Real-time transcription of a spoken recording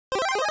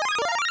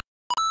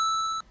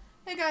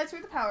Hey guys,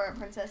 we're the Power Up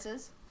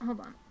Princesses.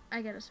 Hold on.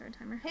 I gotta start a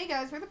timer. Hey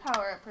guys, we're the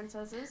Power Up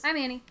Princesses. I'm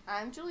Annie.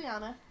 I'm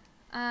Juliana.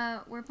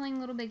 We're playing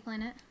Little Big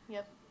Planet.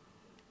 Yep.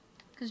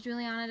 Because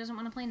Juliana doesn't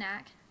want to play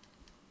Knack.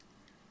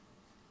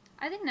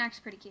 I think Knack's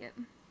pretty cute.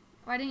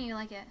 Why didn't you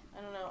like it?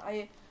 I don't know.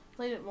 I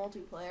played it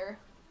multiplayer.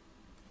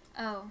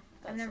 Oh,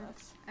 That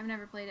sucks. I've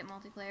never played it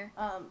multiplayer.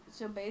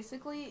 So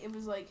basically, it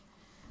was like,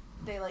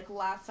 they like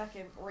last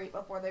second, right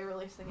before they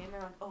released the game,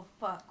 they're like, oh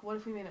fuck, what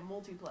if we made it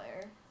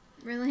multiplayer?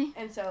 Really?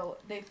 And so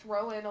they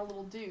throw in a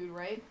little dude,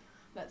 right,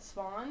 that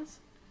spawns.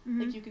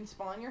 Mm-hmm. Like you can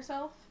spawn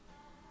yourself,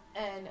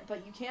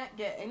 but you can't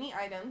get any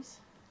items.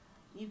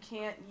 You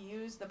can't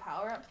use the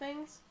power up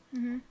things.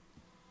 Mm-hmm.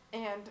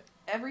 And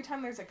every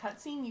time there's a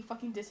cutscene, you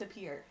fucking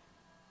disappear.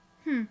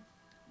 Hmm.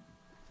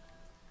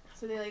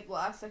 So they like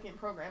last second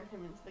programmed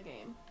him into the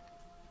game.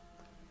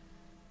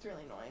 It's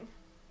really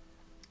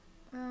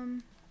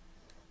annoying.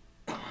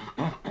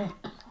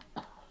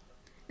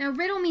 Now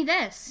riddle me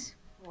this.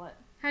 What?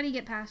 How do you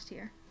get past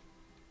here?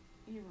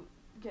 You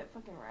get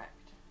fucking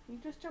wrecked. You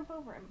just jump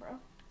over him, bro.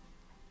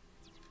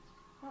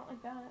 Not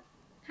like that.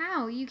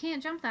 How? You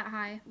can't jump that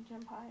high. You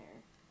jump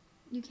higher.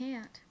 You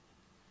can't.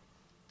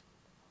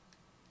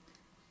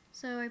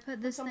 So I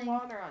put this Put some thing.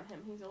 water on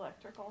him. He's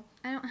electrical.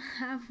 I don't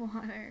have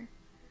water.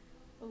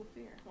 Oh,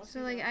 fear. What's So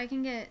he like doing? I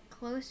can get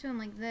close to him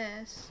like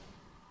this.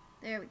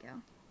 There we go.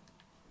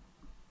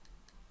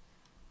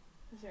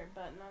 Is there a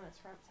button on his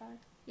front side?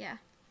 Yeah.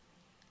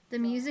 The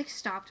music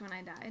stopped when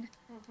I died.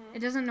 Mm-hmm. It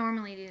doesn't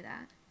normally do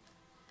that.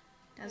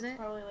 Does It's it?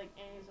 probably like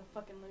Annie's a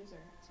fucking loser.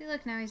 See,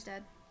 look, now he's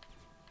dead.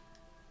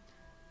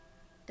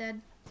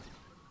 Dead.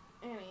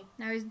 Annie,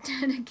 Now he's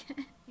dead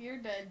again. you're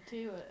dead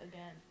too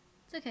again.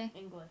 It's okay.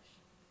 English.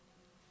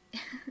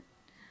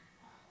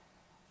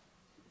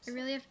 I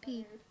really have to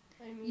pee.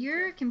 I need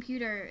Your to.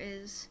 computer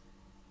is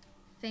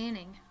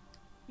fanning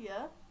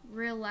Yeah?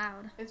 real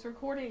loud. It's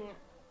recording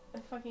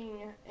fucking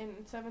in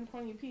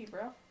 720p,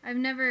 bro. I've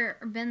never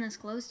been this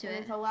close to And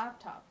it. it's a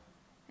laptop.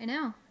 I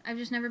know. I've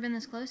just never been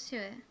this close to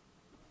it.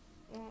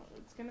 Well,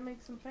 it's gonna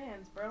make some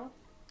fans, bro.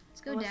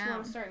 Let's go Unless you want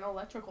down. to start an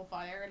electrical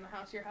fire in the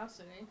house you're house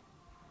sitting.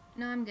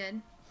 No, I'm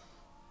good.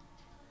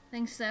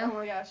 Thanks, Oh so.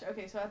 my gosh.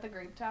 Okay, so at the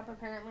Grape Tap,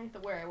 apparently,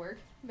 where I work,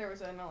 there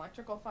was an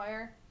electrical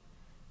fire.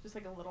 Just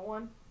like a little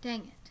one.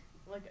 Dang it.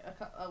 Like a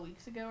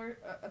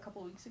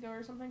couple weeks ago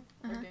or something.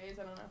 Or Uh-huh. days,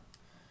 I don't know.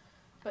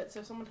 But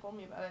so someone told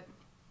me about it.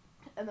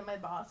 And then my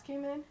boss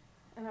came in.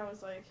 And I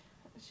was like,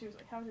 she was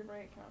like, how's your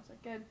break? And I was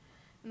like, good.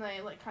 And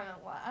I like kind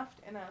of laughed.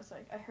 And I was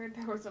like, I heard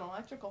there was an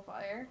electrical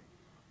fire.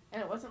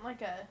 And it wasn't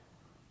like a,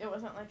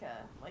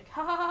 like,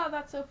 ha ha ha,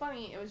 that's so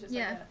funny. It was just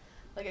Yeah.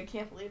 like I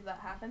can't believe that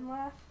happened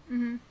laugh.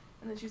 Mm-hmm.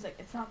 And then she was like,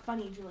 it's not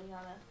funny,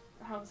 Juliana.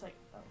 And I was like,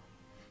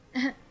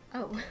 oh.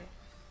 Oh. Okay.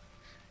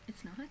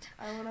 It's not?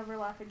 I will never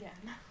laugh again.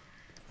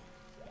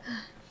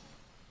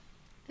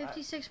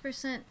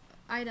 56%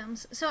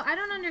 items. So I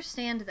don't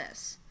understand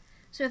this.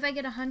 So if I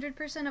get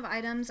 100% of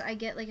items, I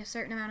get like a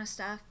certain amount of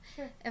stuff.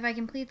 Sure. If I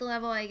complete the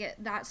level, I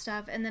get that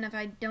stuff. And then if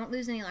I don't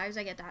lose any lives,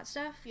 I get that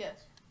stuff? Yes,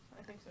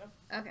 I think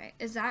so. Okay.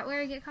 Is that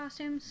where I get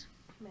costumes?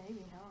 Maybe,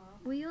 I don't know.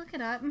 Will you look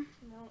it up?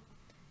 No,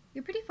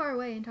 You're pretty far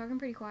away and talking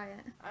pretty quiet.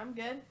 I'm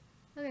good.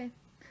 Okay.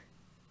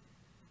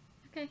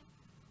 Okay.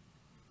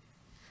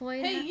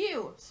 Floyd, Hey,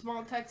 you!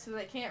 Small text that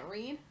I can't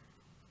read.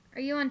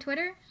 are you on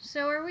Twitter?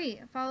 So are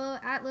we. Follow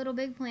at Little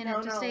Big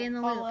Planet to stay in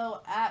the loop.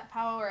 Follow at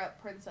Power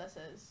Up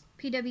Princesses.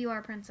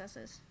 PWR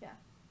Princesses. Yeah.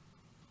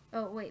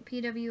 Oh, wait.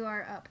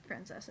 PWR Up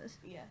Princesses.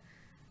 Yeah.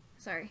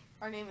 Sorry.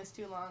 Our name is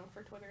too long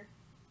for Twitter.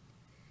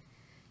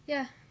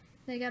 Yeah.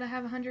 They gotta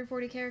have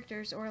 140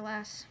 characters or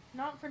less.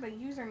 Not for the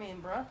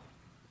username, bruh.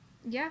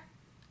 Yeah.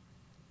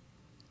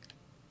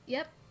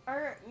 Yep.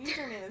 Our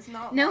username is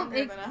not No,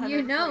 longer than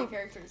 140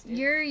 characters, dude.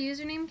 Your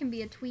username can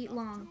be a tweet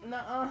long.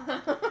 Nuh-uh.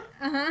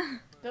 Uh-huh.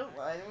 Don't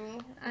lie to me.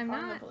 I'm Call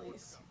not. the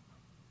police.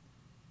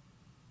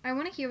 I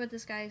want to hear what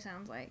this guy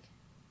sounds like.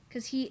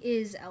 Because he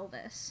is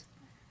Elvis.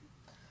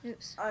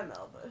 Oops. I'm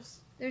Elvis.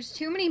 There's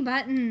too many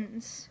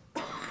buttons.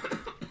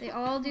 They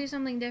all do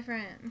something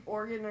different.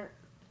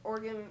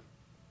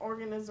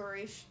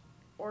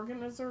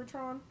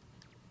 Organizertron?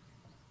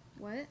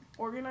 What?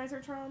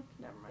 Organizertron?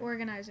 Never mind.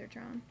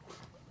 Organizertron.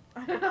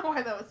 I don't know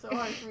why that was so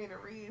hard for me to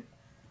read.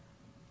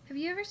 Have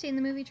you ever seen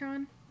the movie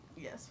Tron?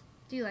 Yes.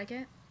 Do you like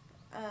it?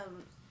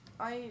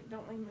 I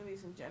don't like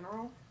movies in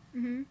general.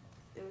 Mm-hmm.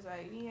 It was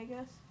IE, I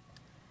guess.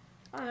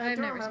 I don't know, I've I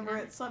don't never seen remember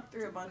it. it. Slept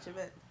through a bunch of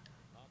it.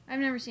 I've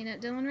never seen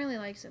it. Dylan really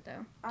likes it,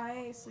 though.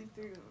 I sleep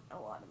through a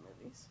lot of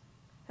movies.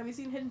 Have you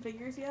seen Hidden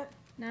Figures yet?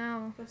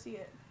 No. Go see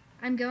it.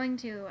 I'm going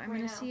to. I'm Right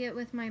going now. to see it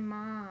with my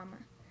mom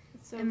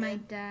It's so and good. my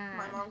dad.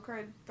 My mom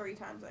cried 3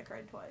 times. I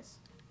cried twice.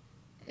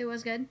 It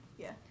was good?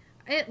 Yeah.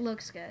 It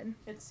looks good.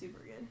 It's super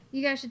good.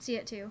 You guys should see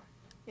it, too.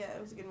 Yeah,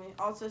 it was a good movie.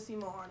 Also see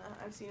Moana.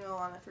 I've seen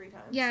Moana 3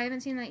 times. Yeah, I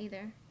haven't seen that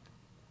either.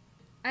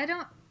 I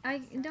don't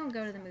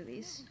go to the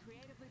movies.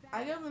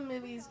 I go to the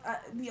movies.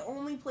 The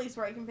only place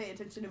where I can pay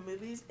attention to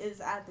movies is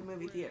at the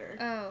movie theater.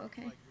 Oh,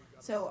 okay.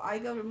 So I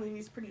go to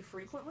movies pretty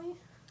frequently.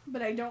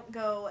 But I don't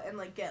go and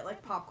like get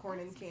like popcorn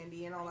and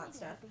candy and all that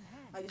stuff.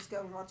 I just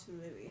go and watch the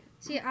movie.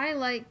 See, I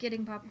like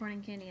getting popcorn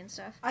and candy and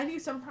stuff. I do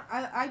sometimes.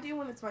 I do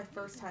when it's my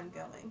first time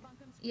going.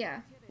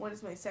 Yeah. When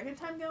it's my second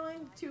time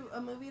going to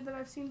a movie that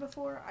I've seen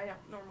before, I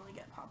don't normally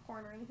get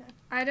popcorn or anything.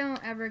 I don't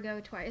ever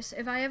go twice.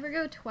 If I ever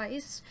go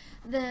twice,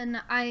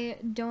 then I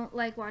don't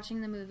like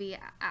watching the movie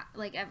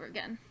like ever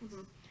again.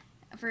 Mm-hmm.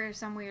 For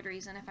some weird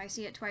reason. If I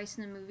see it twice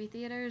in the movie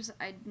theaters,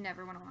 I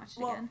never want to watch it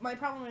again. Well, my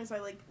problem is I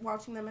like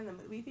watching them in the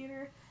movie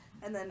theater,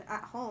 and then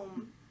at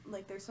home,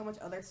 like, there's so much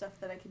other stuff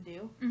that I could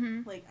do.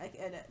 Mm-hmm. Like, I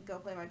could go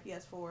play my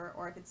PS4,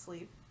 or I could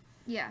sleep.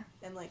 Yeah.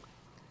 And, like,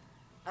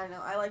 I don't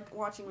know, I like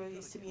watching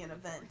movies to be an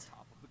event.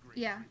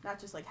 Yeah. Not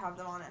just, like, have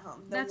them on at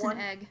home. That's an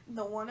egg.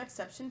 The one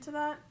exception to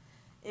that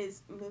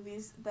is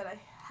movies that I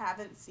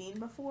haven't seen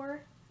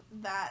before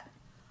that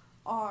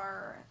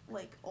are,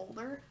 like,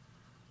 older.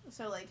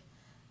 So, like,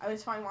 I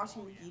was fine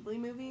watching the Ghibli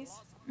movies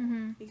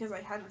because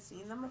I hadn't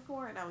seen them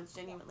before and I was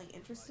genuinely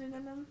interested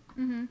in them.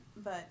 Mm-hmm.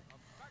 But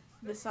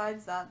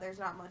besides that, there's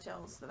not much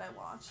else that I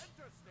watch.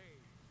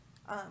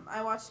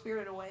 I watch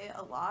Spirited Away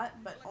a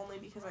lot, but only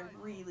because I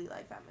really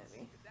like that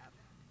movie.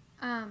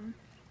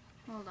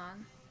 Hold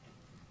on.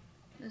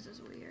 This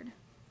is weird.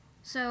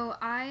 So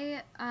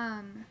I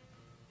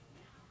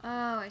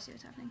see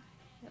what's happening.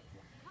 Yep.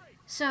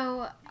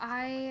 So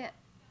I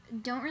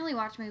don't really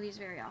watch movies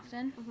very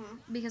often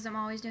because I'm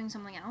always doing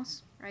something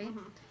else, right?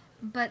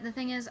 But the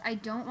thing is, I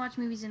don't watch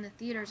movies in the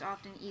theaters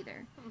often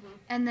either.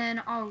 And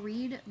then I'll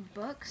read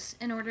books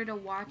in order to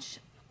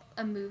watch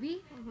a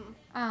movie.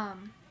 You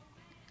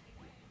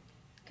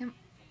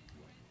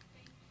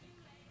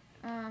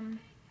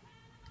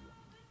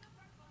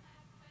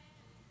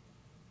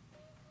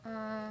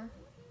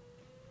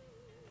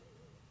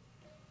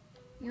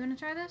want to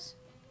try this?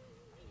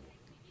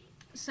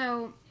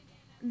 So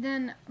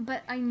then,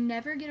 but I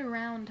never get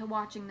around to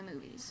watching the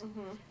movies.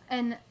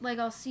 And like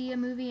I'll see a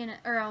movie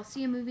I'll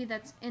see a movie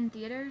that's in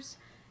theaters,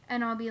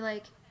 and I'll be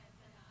like,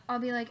 oh,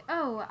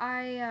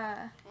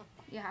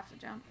 you have to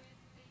jump.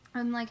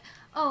 I'm like,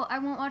 oh, I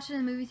won't watch it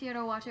in the movie theater.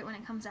 I'll watch it when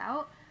it comes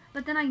out.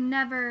 But then I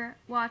never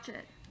watch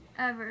it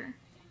ever.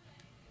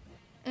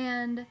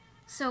 And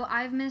so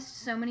I've missed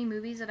so many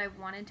movies that I've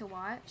wanted to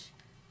watch,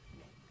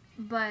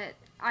 but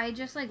I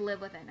just like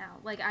live with it now.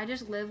 Like I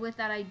just live with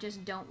that. I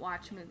just don't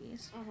watch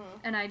movies,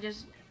 and I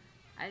just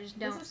don't see it.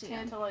 This is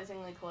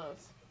tantalizingly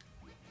close.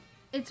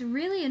 It's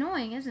really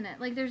annoying, isn't it?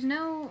 Like there's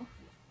no.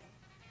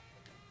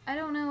 I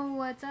don't know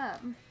what's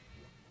up.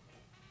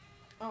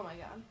 Oh my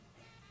god.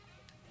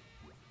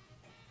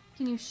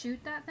 Can you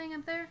shoot that thing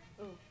up there?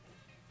 Ooh.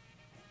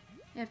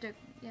 You have to,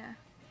 yeah.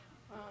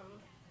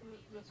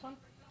 This one?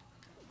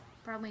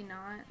 Probably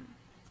not.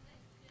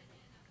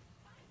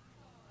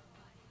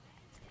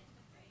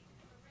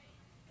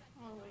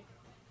 Oh, wait.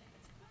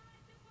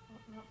 Oh,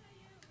 no.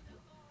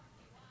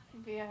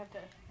 Maybe I have to,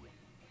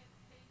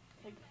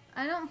 like...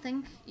 I don't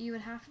think you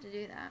would have to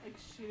do that. Like,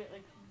 shoot it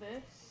like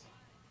this?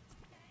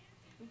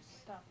 Oops,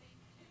 stop.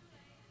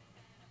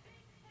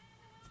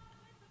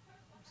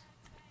 Oops.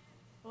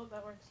 Oh,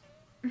 that works.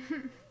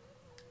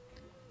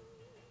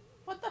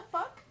 What the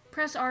fuck?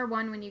 Press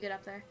R1 when you get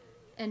up there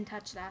and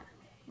touch that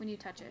when you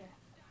touch it.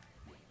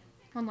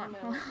 Hold on.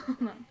 Hold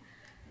on.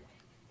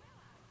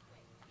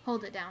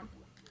 Hold it down.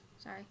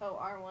 Sorry. Oh,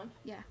 R1?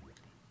 Yeah.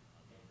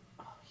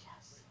 Oh,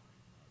 yes.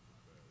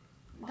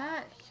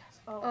 That. Oh, yes.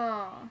 Oh.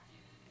 Oh.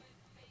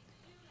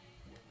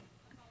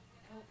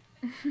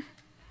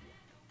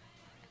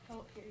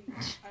 Oh, here you go.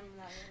 I'm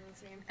not in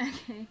this game.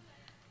 Okay.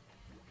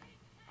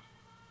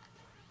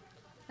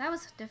 That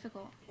was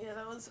difficult. Yeah,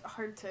 that was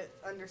hard to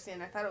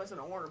understand. I thought it was an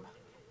orb.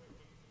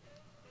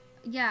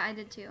 Yeah, I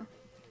did too.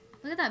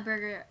 Look at that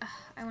burger. Ugh,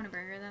 I want a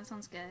burger. That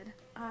sounds good.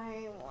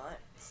 I want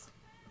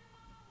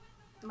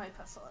my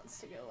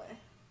pestilence to go away.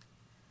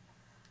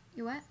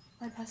 You what?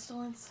 My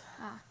pestilence.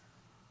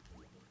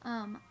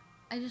 I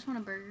just want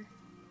a burger.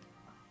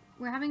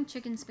 We're having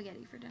chicken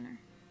spaghetti for dinner.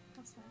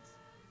 That's nice.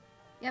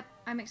 Yep,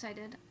 I'm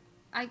excited.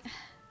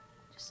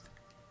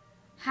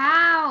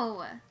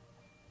 How?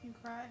 You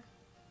cry.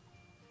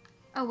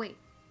 Oh, wait.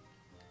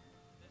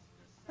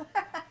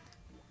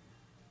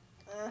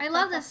 I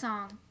love this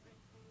song.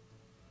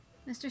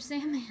 Mr.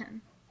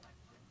 Sandman.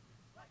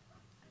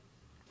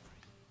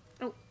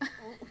 Oh.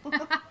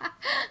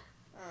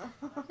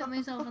 Got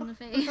myself in the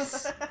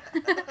face.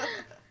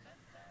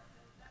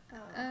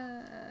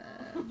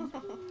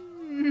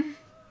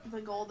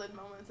 The golden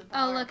moments of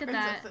power. Oh, look at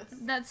that.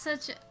 That's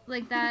such,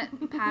 like, that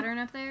pattern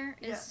up there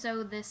is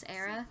so this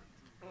era.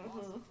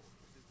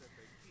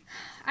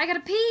 I gotta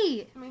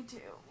pee! Me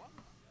too.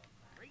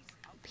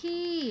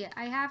 Pee!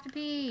 I have to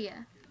pee.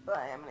 But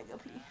I am gonna go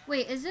pee.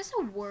 Wait, is this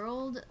a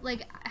world?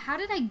 Like, how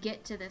did I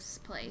get to this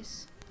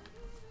place?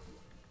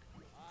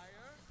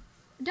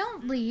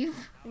 Don't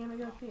leave. I'm gonna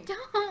go pee.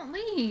 Don't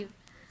leave.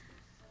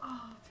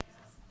 Oh,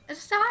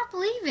 Stop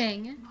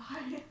leaving.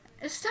 why?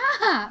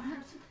 Stop.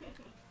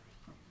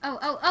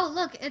 Oh,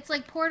 look. It's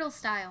like Portal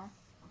style.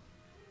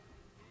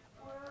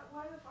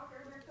 Why the fuck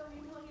are there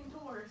 30 million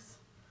doors?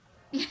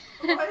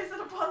 Why is it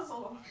a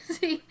puzzle?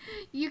 See,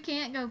 you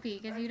can't go pee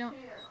because you don't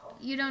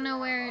know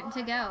where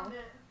to go.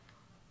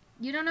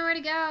 You don't know where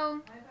to go. I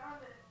found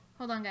it.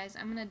 Hold on, guys.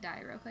 I'm gonna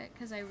die real quick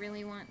because I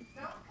really want.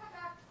 Don't come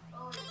back.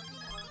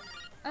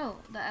 Oh,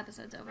 the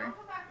episode's over. Don't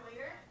come back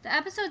later. The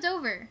episode's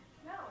over.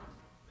 No.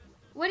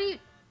 What do you?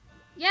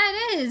 Yeah,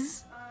 it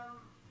is.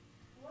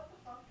 What the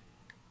fuck?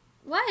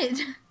 What? Is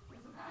the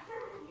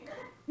bathroom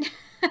in here?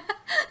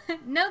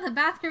 No, the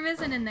bathroom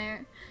isn't in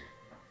there.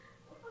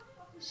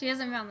 She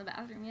hasn't found the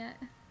bathroom yet.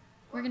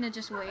 We're gonna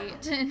just wait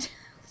until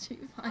she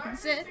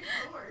finds it.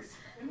 Doors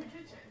in the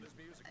kitchen.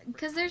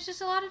 Because there's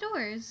just a lot of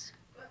doors.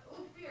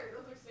 Oh, fear.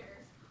 Those are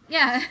stairs.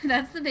 Yeah,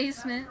 that's the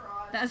basement.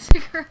 That's That's the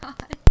garage. This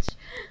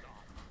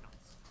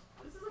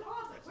is a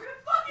closet. Where the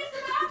fuck is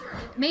the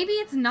bathroom? Maybe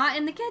it's not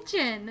in the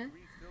kitchen.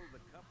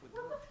 What the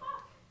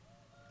fuck?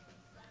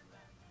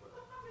 What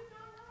the fuck is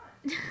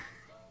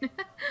going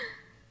on?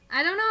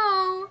 I don't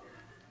know.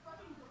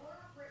 Fucking door?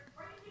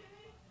 Are you kidding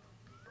me?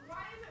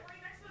 Why is it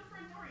right next to the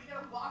front door? You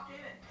gotta walk in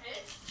and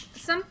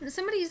piss?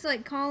 Somebody's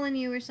like calling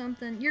you or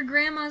something. Your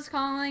grandma's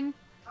calling.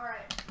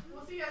 Alright.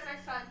 We'll see you guys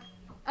next time.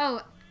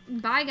 Oh,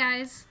 bye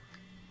guys.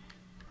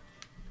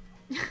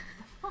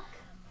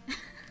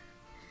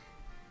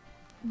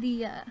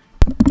 The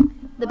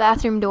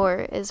bathroom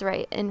door is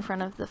right in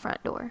front of the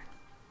front door.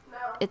 No.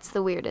 It's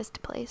the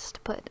weirdest place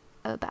to put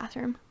a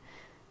bathroom.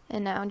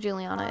 And now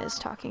Juliana is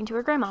talking to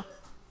her grandma.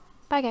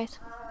 Bye guys.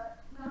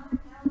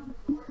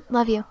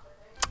 Love you.